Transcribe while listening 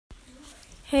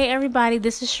Hey everybody,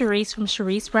 this is Sharice from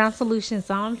Sharice Brown Solutions.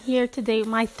 I'm here today with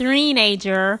my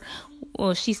three-nager.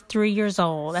 Well, she's 3 years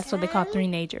old. That's what they call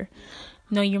three-nager.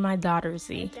 No, you're my daughter,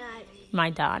 Z. My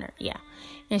daughter, yeah.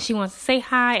 And she wants to say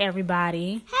hi,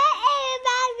 everybody.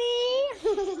 Hey,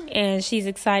 everybody. And she's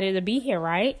excited to be here,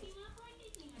 right?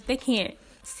 They can't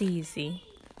see you, Z.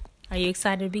 Are you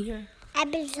excited to be here?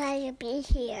 I'm excited to be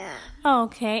here.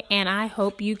 Okay, and I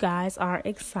hope you guys are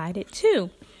excited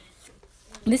too.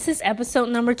 This is episode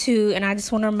number 2, and I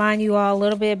just want to remind you all a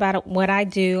little bit about what I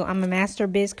do. I'm a master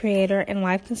biz creator and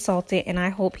life consultant, and I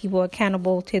hold people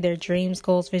accountable to their dreams,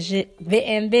 goals,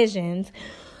 and visions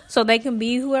so they can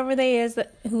be whoever it is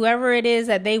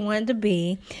that they want to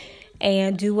be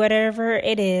and do whatever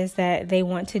it is that they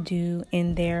want to do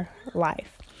in their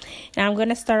life. Now, I'm going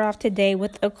to start off today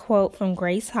with a quote from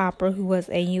Grace Hopper, who was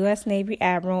a U.S. Navy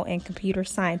admiral and computer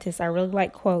scientist. I really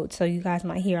like quotes, so you guys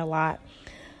might hear a lot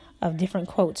of different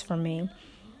quotes from me.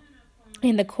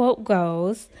 And the quote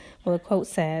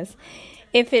says,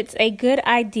 "If it's a good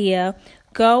idea,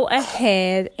 go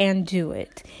ahead and do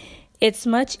it. It's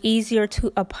much easier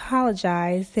to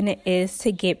apologize than it is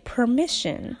to get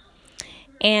permission."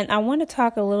 And I want to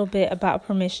talk a little bit about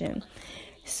permission.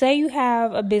 Say you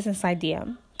have a business idea.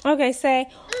 Okay, say,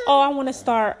 I want to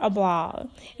start a blog.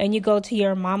 And you go to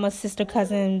your mama, sister,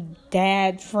 cousin,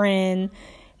 dad, friend,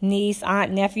 niece,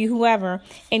 aunt, nephew, whoever,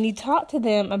 and you talk to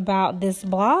them about this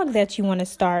blog that you want to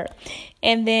start.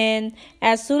 And then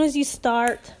as soon as you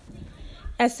start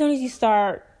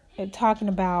talking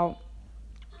about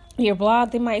your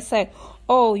blog, they might say,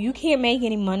 "Oh, you can't make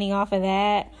any money off of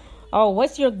that. Oh,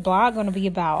 what's your blog going to be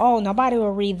about? Oh, nobody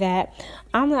will read that."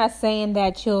 I'm not saying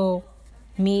that you'll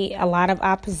meet a lot of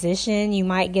opposition. You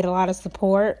might get a lot of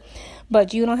support,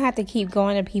 but you don't have to keep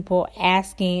going to people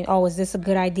asking, "Oh, is this a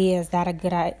good idea? Is that a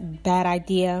bad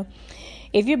idea?"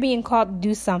 If you're being called to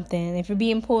do something, if you're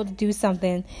being pulled to do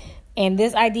something, and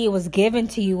this idea was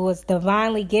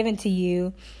divinely given to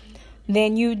you,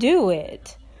 then you do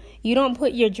it. You don't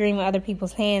put your dream in other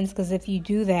people's hands, because if you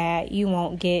do that, you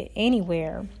won't get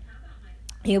anywhere.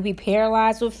 You'll be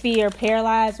paralyzed with fear,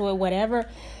 paralyzed with whatever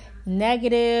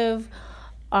negative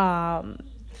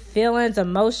feelings,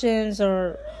 emotions,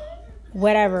 or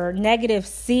whatever negative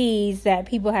seeds that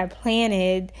people have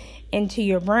planted into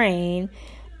your brain.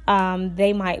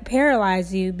 They might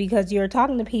paralyze you because you're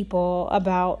talking to people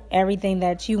about everything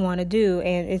that you want to do,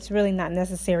 and it's really not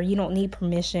necessary. You don't need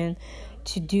permission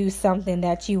to do something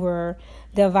that you were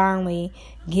divinely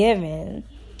given.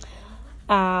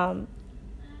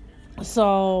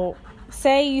 So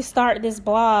say you start this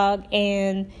blog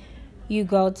and you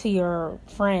go to your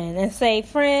friend and say,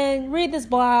 "Friend, read this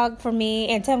blog for me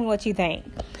and tell me what you think."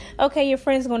 Okay, your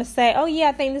friend's going to say, "Oh, yeah,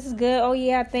 I think this is good. Oh,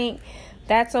 yeah, I think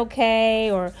that's okay,"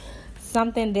 or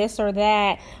something, this or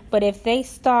that. But if they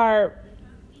start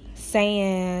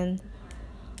saying,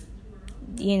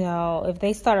 if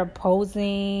they start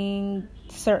opposing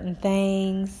certain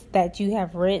things that you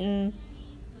have written,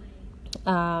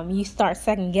 you start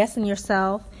second guessing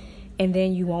yourself, and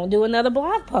then you won't do another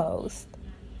blog post.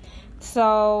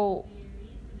 So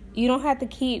you don't have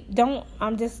to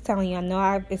I'm just telling you, I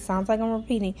know it sounds like I'm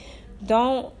repeating.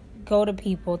 Don't go to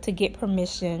people to get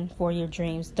permission for your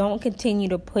dreams. Don't continue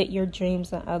to put your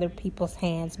dreams in other people's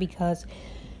hands, because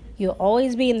you'll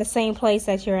always be in the same place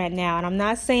that you're at now. And I'm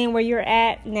not saying where you're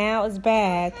at now is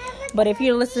bad, but if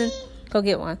you're listening, go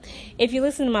get one. If you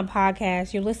listen to my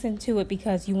podcast, you're listening to it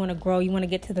because you want to grow, you want to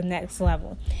get to the next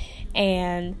level.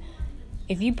 And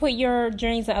if you put your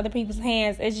dreams in other people's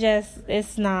hands,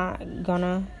 it's not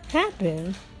gonna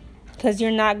happen, because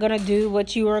you're not gonna do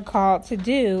what you were called to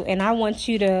do. And I want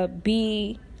you to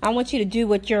do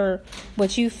what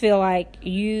you feel like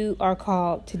you are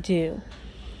called to do.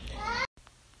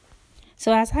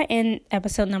 So as I end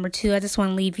episode number 2, I just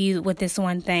want to leave you with this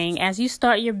one thing. As you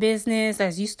start your business,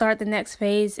 as you start the next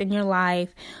phase in your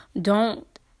life, don't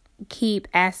keep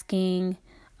asking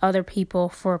other people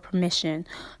for permission.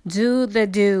 Do the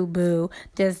do, boo.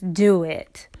 Just do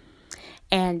it.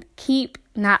 And keep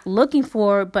not looking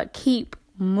forward, but keep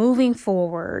moving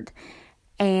forward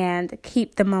and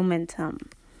keep the momentum.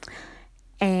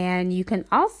 And you can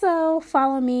also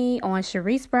follow me on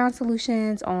Sharice Brown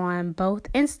Solutions on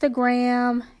both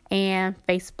Instagram and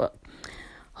Facebook.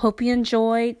 Hope you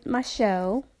enjoyed my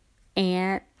show,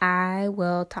 and I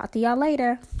will talk to y'all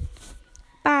later.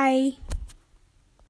 Bye.